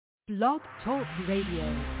Blog Talk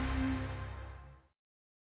Radio.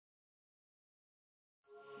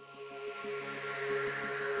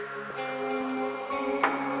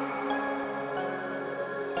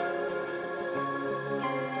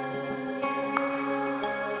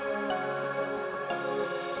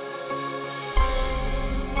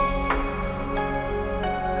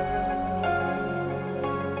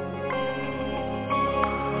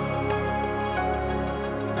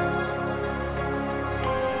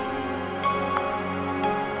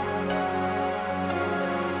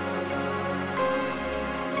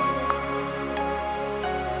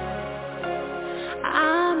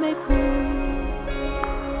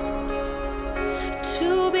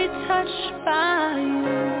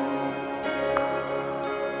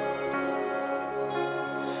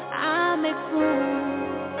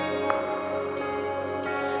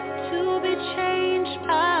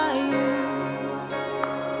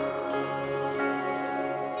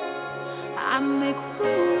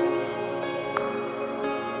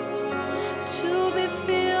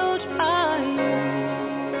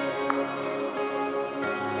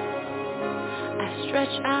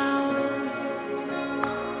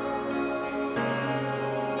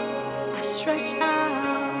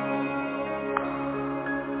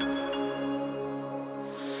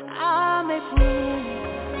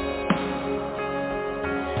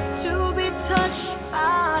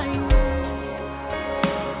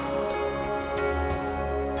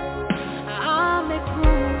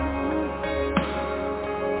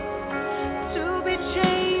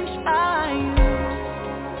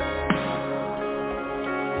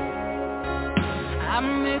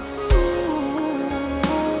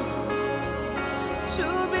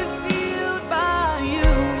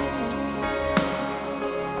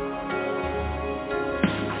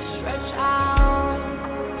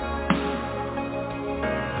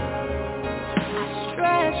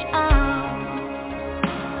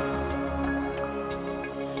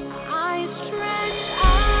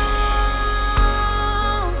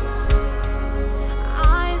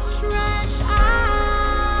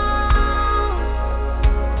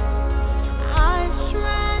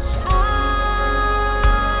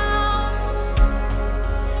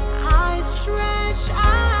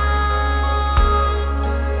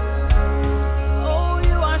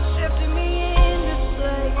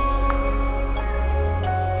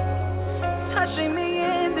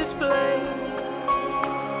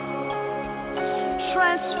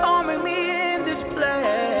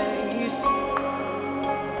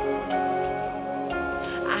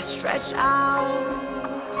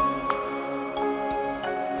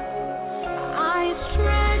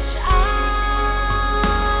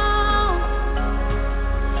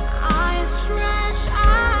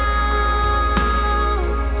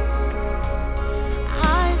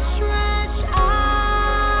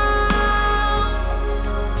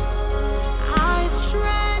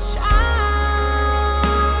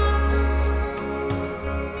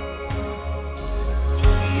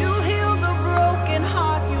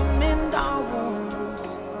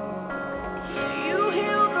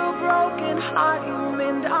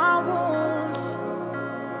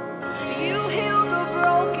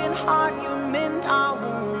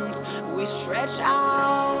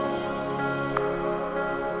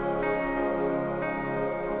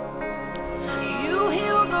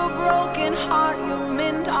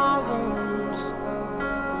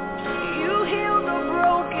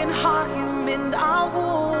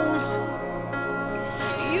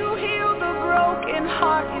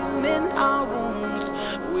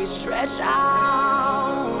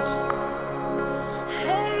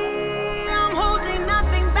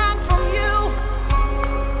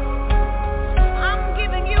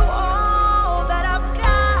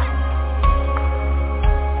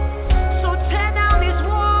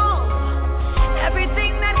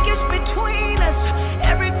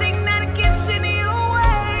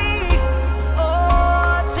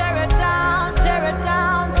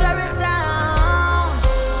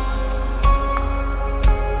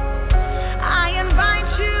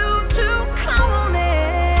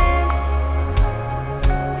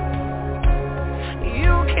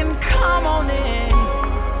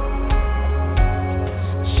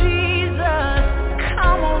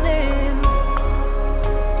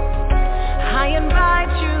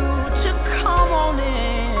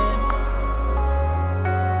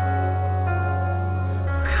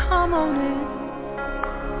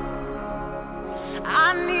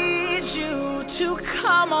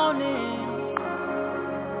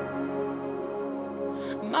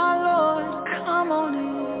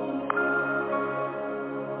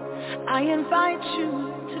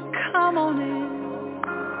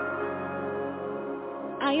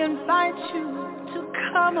 I invite you to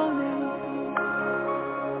come on in.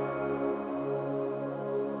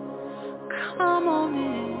 Come on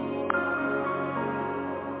in.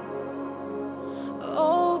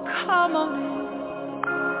 Oh, come on in.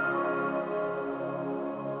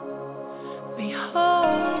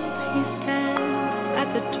 Behold, he stands at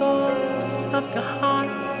the door of your heart,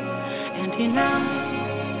 and he knocks.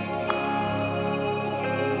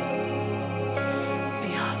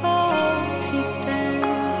 Behold, he stands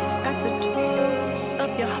at the door of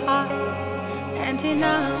your heart, and he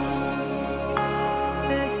knocks.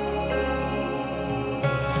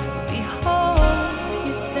 Behold,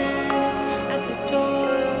 he stands at the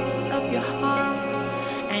door of your heart,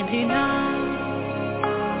 and he knocks.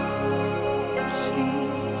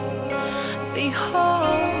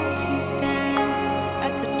 Behold, he stands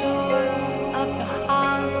at the door of your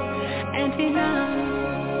heart, and he knocks.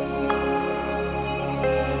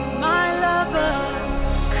 My lover,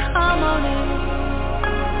 come on in.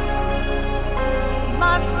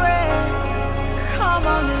 My friend, come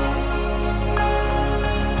on in.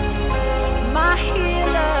 My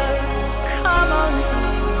healer, come on in.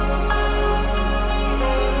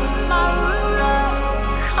 My ruler,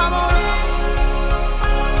 come on in.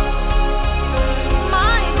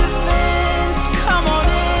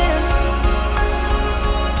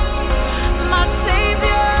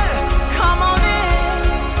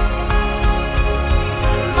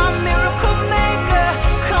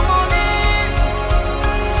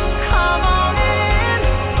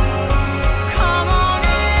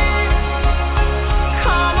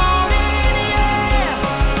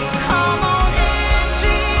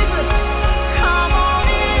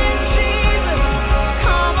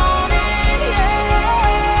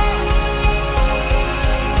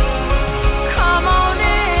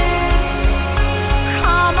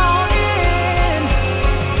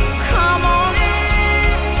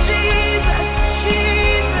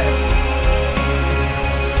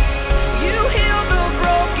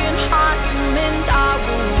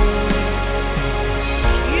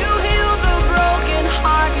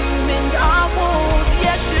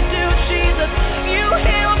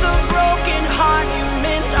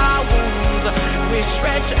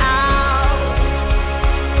 Stretch out.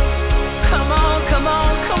 Come on, come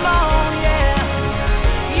on, come on, yeah.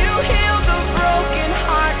 You heal the broken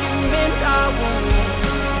heart, you mend our wounds.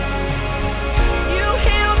 You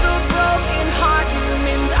heal the broken heart, you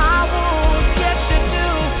mend our wounds. Yes, you do.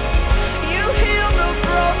 You heal the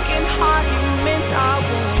broken heart, you mend our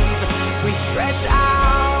wounds. We stretch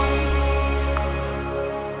out.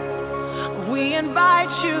 We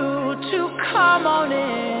invite you to come on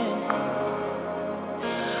in.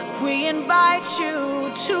 We invite you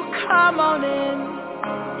to come on in.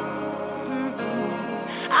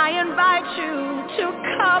 I invite you to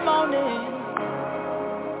come on in.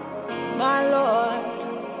 My Lord,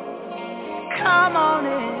 come on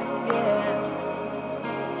in, yeah.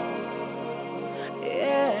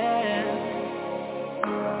 Yeah.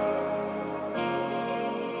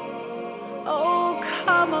 Oh,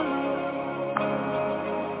 come on in.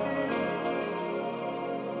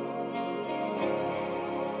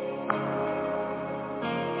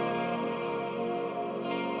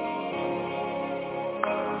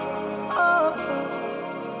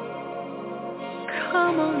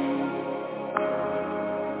 Come on in.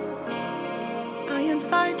 I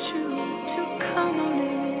invite you to come on in.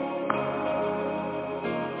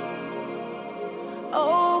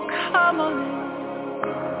 Oh, come on in.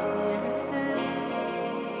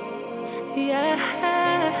 Yeah.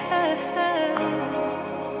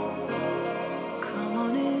 Come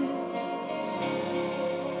on in.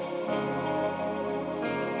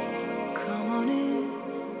 Come on in.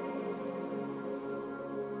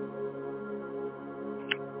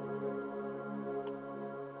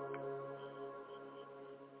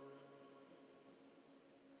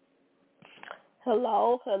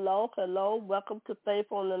 Hello, hello, hello. Welcome to Faith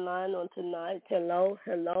on the Line on tonight. Hello,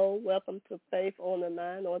 hello. Welcome to Faith on the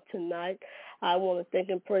Line on tonight. I want to thank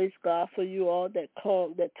and praise God for you all that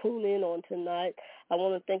tune in on tonight. I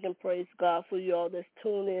want to thank and praise God for you all that's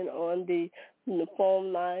tuned in on the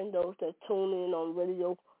phone line, those that tune in on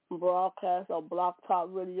radio broadcast or Block Talk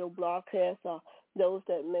radio broadcast, or those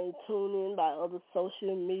that may tune in by other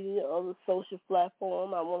social media, other social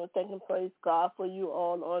platform. I want to thank and praise God for you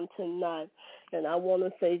all on tonight. And I want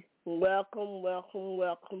to say welcome, welcome,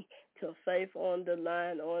 welcome to Faith on the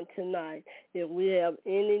Line on tonight. If we have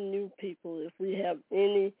any new people, if we have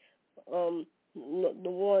any the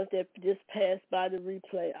ones that just passed by the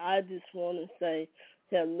replay, I just want to say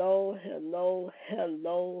hello, hello,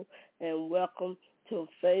 hello, and welcome to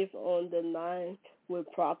Faith on the Line with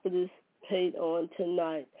Prophetess Pate on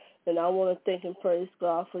tonight. And I want to thank and praise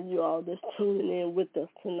God for you all that's tuning in with us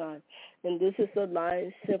tonight. And this is a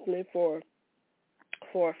line simply for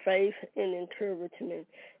faith and encouragement.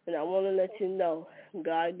 And I want to let you know,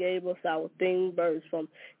 God gave us our theme verse from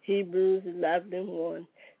Hebrews 11:1.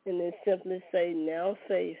 And it simply say, now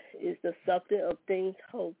faith is the substance of things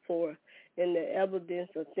hoped for and the evidence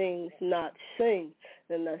of things not seen.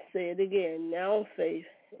 And I say it again, now faith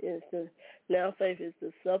is the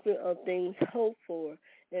substance of things hoped for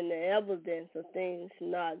and the evidence of things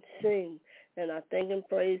not seen. And I thank and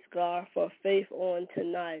praise God for faith on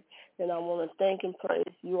tonight. And I want to thank and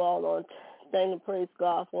praise you all thank and praise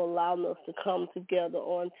God for allowing us to come together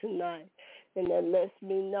on tonight. And that lets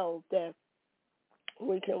me know that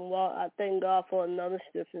we can walk. I thank God for another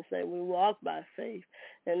scripture saying we walk by faith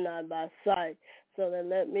and not by sight. So that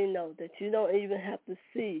let me know that you don't even have to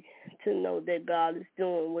see to know that God is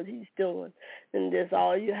doing what he's doing. And that's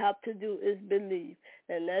all you have to do is believe.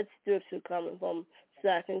 And that scripture coming from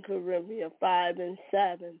 2 Corinthians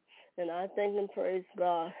 5:7. And I thank and praise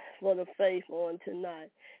God for the faith on tonight.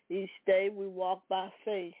 Each day we walk by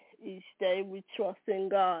faith. Each day we trust in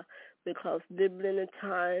God, because in the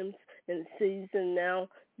times and season now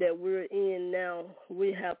that we're in now,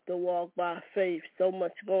 we have to walk by faith. So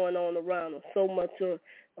much going on around us, so much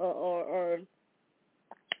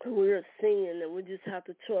we're seeing, and we just have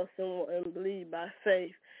to trust and believe by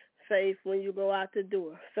faith. Faith when you go out the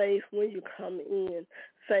door. Faith when you come in.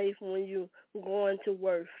 Faith when you going to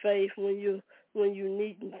work. Faith when you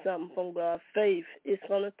needing something from God. Faith, it's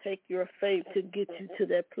going to take your faith to get you to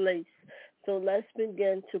that place. So let's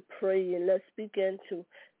begin to pray, and let's begin to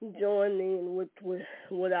join in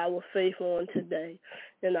with our faith on today.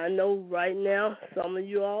 And I know right now, some of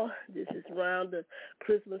you all, this is around the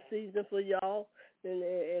Christmas season for y'all.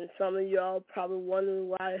 And some of y'all probably wondering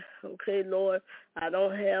why, okay, Lord, I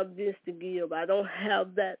don't have this to give. I don't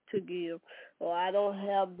have that to give. Or I don't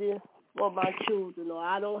have this for my children. Or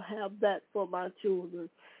I don't have that for my children.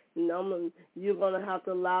 And you're going to have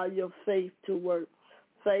to allow your faith to work.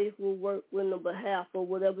 Faith will work on the behalf of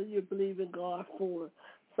whatever you believe in God for.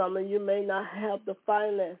 Some of you may not have the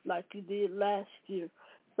finance like you did last year.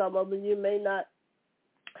 Some of you may not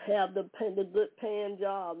have the good paying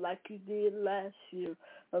job like you did last year.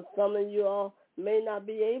 Or some of you all may not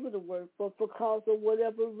be able to work, but because of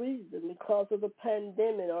whatever reason, because of the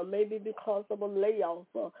pandemic, or maybe because of a layoff,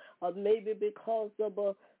 or maybe because of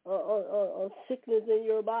a sickness in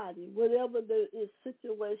your body, whatever the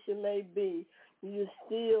situation may be, you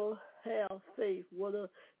still have faith. Whether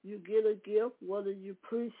you get a gift, whether you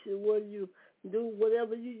preach, whether you do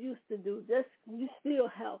whatever you used to do, you still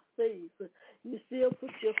have faith. You still put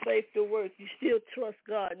your faith to work. You still trust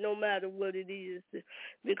God no matter what it is,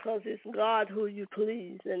 because it's God who you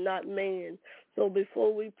please and not man. So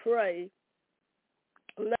before we pray,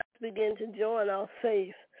 let's begin to join our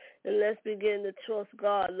faith, and let's begin to trust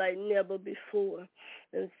God like never before.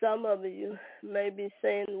 And some of you may be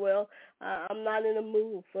saying, well, I'm not in the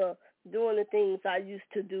mood for doing the things I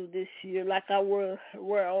used to do this year like I were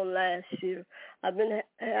on last year. I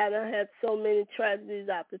had so many tragedies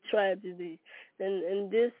after tragedy,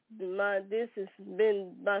 and this has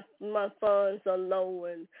been my funds are low,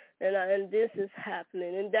 and this is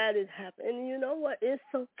happening, and that is happening. And you know what? It's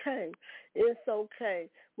okay. It's okay.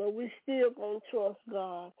 But we still gonna trust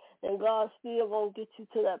God, and God's still gonna get you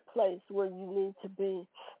to that place where you need to be.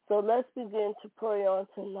 So let's begin to pray on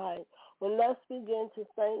tonight. And let's begin to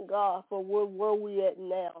thank God for where we at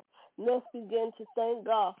now. Let's begin to thank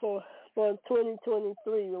God for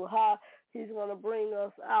 2023, and how he's going to bring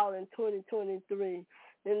us out in 2023.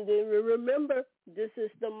 And then remember, this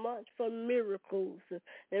is the month for miracles.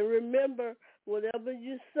 And remember, whatever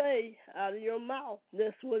you say out of your mouth,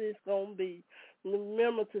 that's what it's going to be. And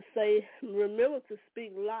remember to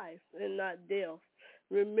speak life and not death.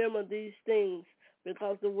 Remember these things,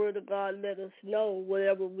 because the word of God let us know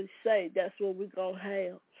whatever we say, that's what we're going to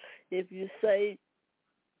have. If you say,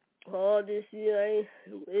 oh, this year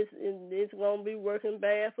it's going to be working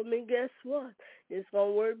bad for me, guess what? It's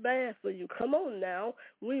going to work bad for you. Come on now.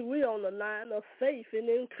 We on the line of faith and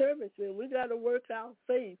encouragement. We got to work out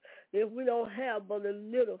faith. If we don't have but a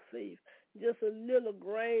little faith, just a little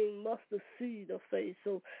grain mustard seed of faith.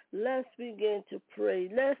 So let's begin to pray.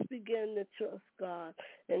 Let's begin to trust God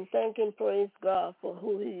and thank and praise God for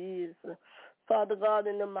who he is. Father God,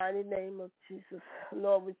 in the mighty name of Jesus,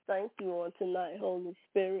 Lord, we thank you on tonight, Holy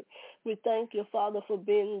Spirit. We thank you, Father, for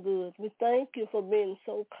being good. We thank you for being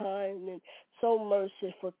so kind and so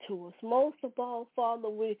merciful to us. Most of all, Father,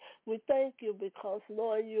 we thank you because,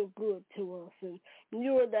 Lord, you're good to us. And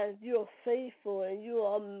you're faithful and you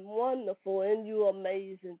are wonderful and you're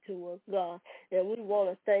amazing to us, God. And we want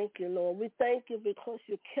to thank you, Lord. We thank you because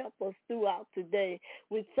you kept us throughout the day.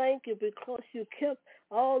 We thank you because you kept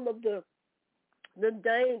all of the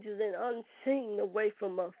dangers and unseen away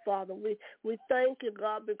from us, Father. We thank you,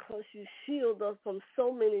 God, because you shield us from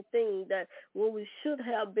so many things that when we should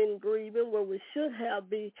have been grieving, when we should have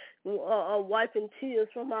been wiping tears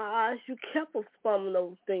from our eyes, you kept us from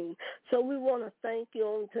those things. So we want to thank you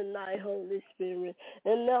on tonight, Holy Spirit.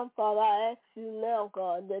 And now, Father, I ask you now,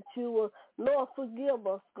 God, that you will, Lord, forgive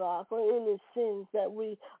us, God, for any sins that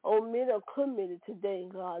we omitted or committed today,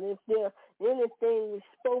 God. If there anything we've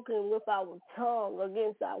spoken with our tongue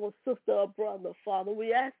against our sister or brother, Father,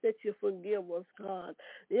 we ask that you forgive us, God.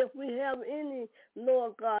 If we have any,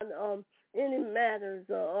 Lord God, any matters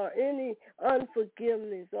or any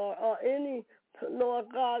unforgiveness or any, Lord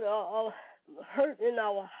God, hurt in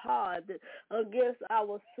our heart against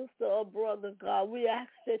our sister or brother, God, we ask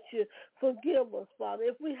that you forgive us, Father.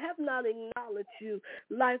 If we have not acknowledged you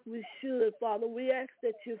like we should, Father, we ask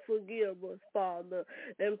that you forgive us, Father.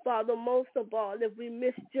 And, Father, most of all, if we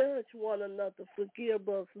misjudge one another, forgive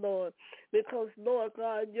us, Lord. Because, Lord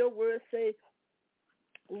God, your word say,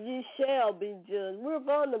 ye shall be judged. We're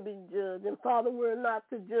going to be judged. And, Father, we're not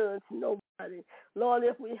to judge nobody. Lord,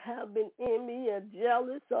 if we have been envy or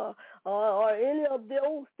jealous or any of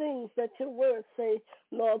those things that your word say,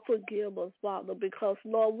 Lord, forgive us, Father, because,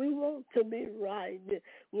 Lord, we want to be right.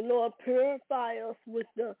 Lord, purify us with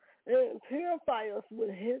his,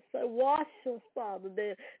 wash us, Father,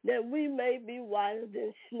 that we may be whiter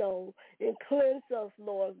than snow, and cleanse us,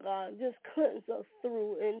 Lord God. Just cleanse us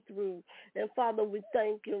through and through. And, Father, we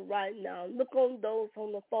thank you right now. Look on those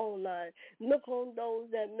on the phone line. Look on those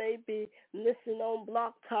that may be listening on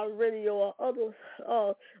Block Talk Radio or other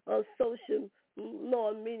social,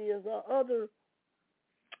 Lord, medias or other,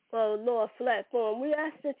 Lord, platform. We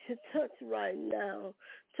ask that you touch right now.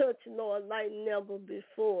 Touch, Lord, like never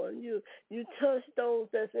before. You touch those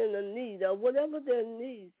that's in the need of whatever their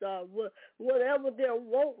needs are, whatever their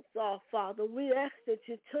wants are, Father. We ask that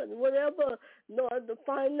you touch whatever, Lord, the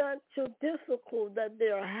financial difficulty that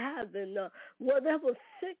they're having, whatever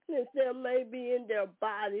sickness there may be in their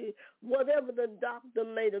body, whatever the doctor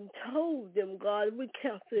may have told them, God, we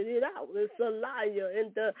cancel it out. It's a liar,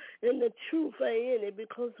 and the truth ain't in it,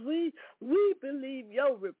 because we believe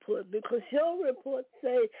your report, because your report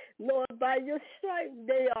say, Lord, by your stripes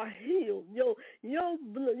they are healed. Your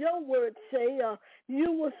word say,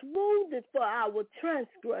 you was wounded for our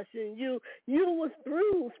transgression. You was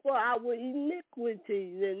bruised for our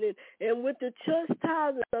iniquities. And with the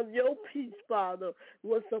chastisement of your peace, Father,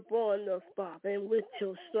 was upon us, Father. And with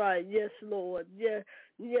your stripes, yes, Lord.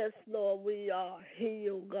 Yes, Lord, we are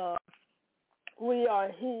healed, God. We are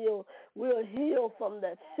healed. We're healed from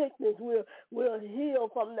that sickness. We're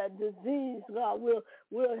healed from that disease, God.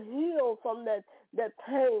 We're healed from that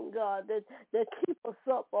pain, God, that keep us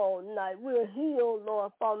up all night. We're healed,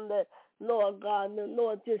 Lord, from that, Lord God. And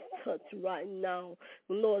Lord, just touch right now.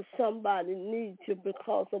 Lord, somebody needs you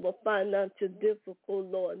because of a financial difficulty,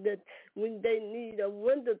 Lord, that when they need a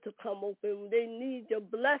window to come open, they need your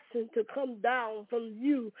blessing to come down from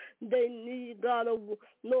you. They need, God,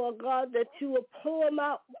 Lord God, that you will pour them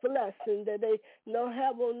out blessing, that they don't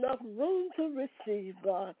have enough room to receive,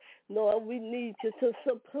 God. Lord, we need you to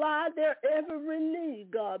supply their every need,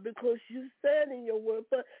 God, because you said in your word,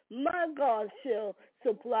 but my God shall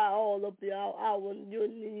supply all of your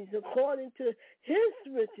needs according to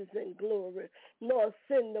his riches and glory. Lord,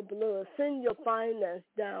 send the blood, send your finance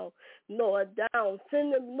down, Lord, down.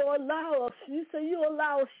 Send them, Lord, allow us. You say you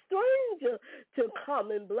allow a stranger to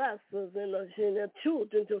come and bless us and their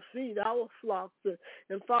children to feed our flocks.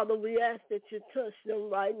 And Father, we ask that you touch them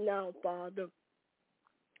right now, Father.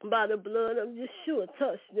 By the blood of Yeshua,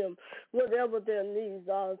 touch them, whatever their needs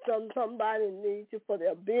are. Somebody needs you for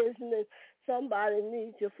their business. Somebody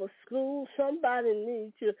needs you for school. Somebody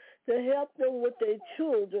needs you to help them with their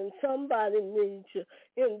children. Somebody needs you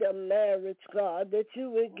in their marriage, God, that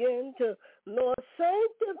you begin to, Lord,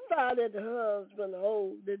 sanctify that husband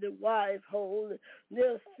whole, that the wife whole,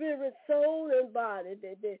 their spirit, soul, and body,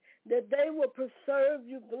 that they will preserve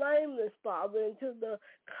you blameless, Father, until the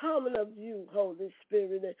coming of you, Holy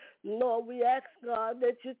Spirit. And Lord, we ask, God,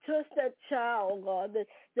 that you touch that child, God,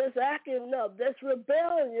 that's acting up, that's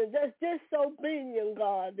rebellion, that's disobedient,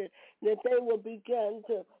 God, that they will begin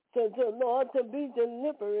to Lord, to be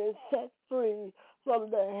delivered and set free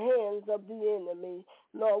from the hands of the enemy.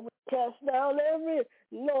 Lord, we cast down every,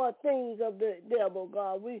 Lord, things of the devil,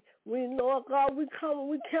 God. We Lord God, we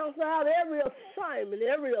cancel out every assignment,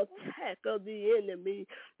 every attack of the enemy,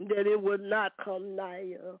 that it would not come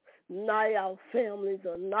nigh our families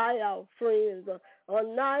or nigh our friends or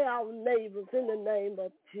nigh our neighbors, in the name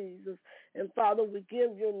of Jesus. And Father, we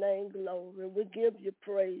give your name glory. We give you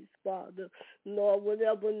praise, Father. Lord,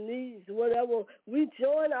 whatever needs, whatever, we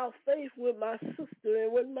join our faith with my sister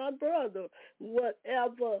and with my brother.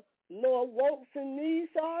 Whatever, Lord, wants and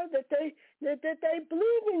needs are that they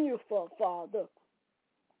believe in you for, Father.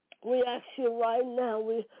 We ask you right now,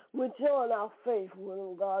 we join our faith with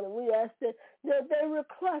them, God, and we ask that their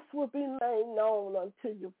requests will be made known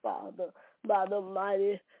unto you, Father, by the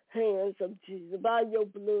mighty hands of Jesus, by your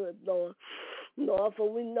blood, Lord. Lord, for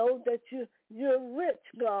we know that you're rich,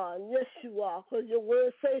 God. Yes, you are, because your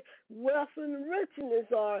word say wealth and richness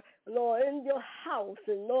are, Lord, in your house.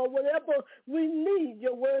 And, Lord, whatever we need,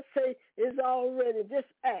 your word say is already. Just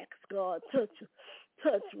ask, God,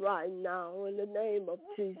 touch right now in the name of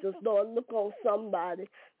Jesus. Lord, look on somebody,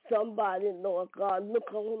 Lord God.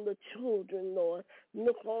 Look on the children, Lord.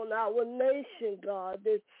 Look on our nation, God.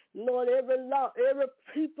 That, Lord, every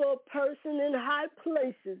people, person in high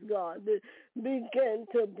places, God, that begin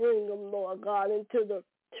to bring them, Lord God, into the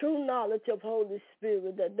true knowledge of Holy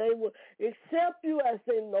Spirit, that they will accept you as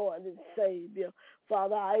their Lord and Savior.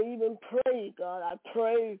 Father, I even pray, God, I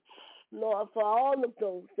pray, Lord, for all of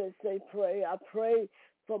those that say pray. I pray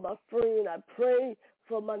for my friend. I pray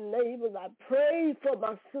for my neighbors. I pray for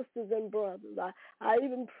my sisters and brothers. I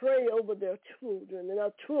even pray over their children and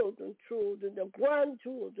our children, their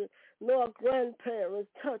grandchildren, Lord, grandparents.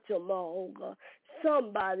 Touch them all, God.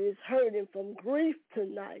 Somebody is hurting from grief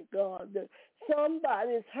tonight, God.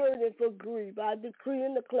 Somebody is hurting for grief. I decree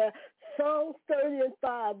and declare Psalms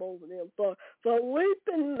 30:5 over them. For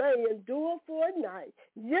weeping may endure for a night.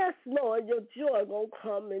 Yes, Lord, your joy going to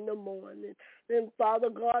come in the morning. And Father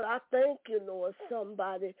God, I thank you, Lord.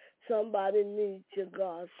 Somebody needs you,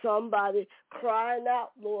 God. Somebody crying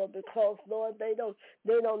out, Lord, because, Lord, they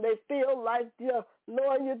feel like,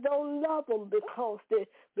 Lord, you don't love them because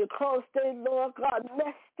they, Lord God,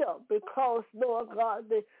 messed up. Because, Lord God,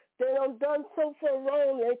 they done so for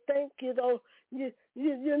wrong. They think you know,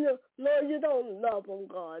 Lord, you don't love them,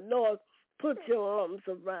 God. Lord, put your arms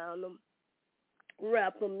around them.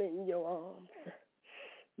 Wrap them in your arms.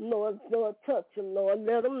 Lord, touch them, Lord.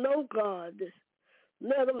 Let them know, God.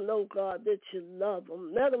 Let them know, God, that you love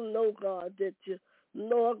them. Let them know, God, that you,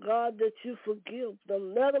 Lord God, that you forgive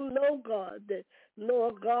them. Let them know, God, that,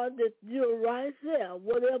 Lord God, that you're right there,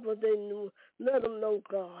 whatever they knew. Let them know,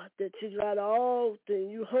 God, that you got all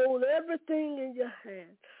things. You hold everything in your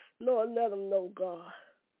hand. Lord, let them know, God,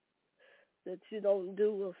 that you don't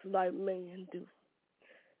do us like man do.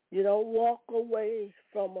 You don't walk away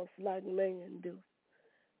from us like man do.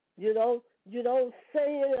 You don't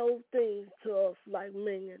say any old things to us like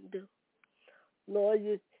men do. Lord,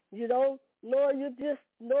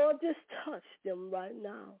 just touch them right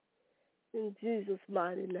now. In Jesus'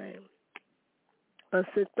 mighty name. I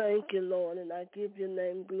say thank you, Lord, and I give your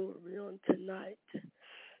name glory on tonight.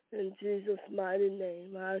 In Jesus' mighty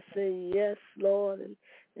name, I say yes, Lord,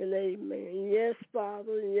 and amen. Yes,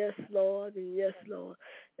 Father, and yes, Lord, and yes, Lord.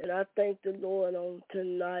 And I thank the Lord on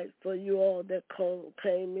tonight for you all that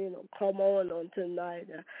came in or come on tonight.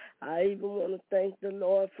 I even want to thank the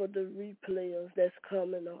Lord for the replayers that's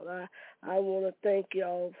coming on. I want to thank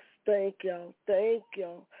y'all. Thank y'all.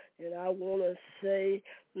 And I want to say,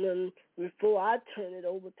 before I turn it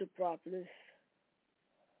over to Prophetess,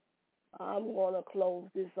 I'm going to close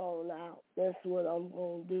this on out. That's what I'm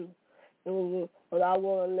going to do. But I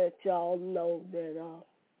want to let y'all know that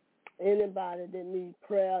anybody that needs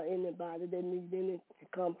prayer, anybody that needs any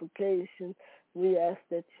complication, we ask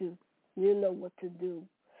that you know what to do.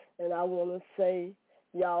 And I want to say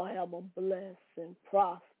y'all have a blessed and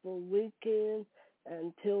prosperous weekend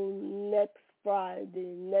until next Friday,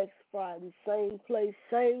 same place,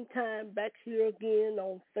 same time, back here again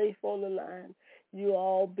on Faith on the Line. You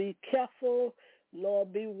all be careful,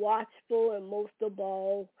 Lord, be watchful, and most of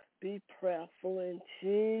all, be prayerful. In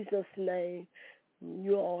Jesus' name,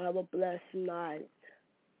 you all have a blessed night.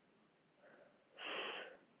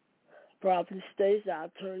 Prophet Stacy,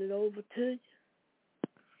 I'll turn it over to you.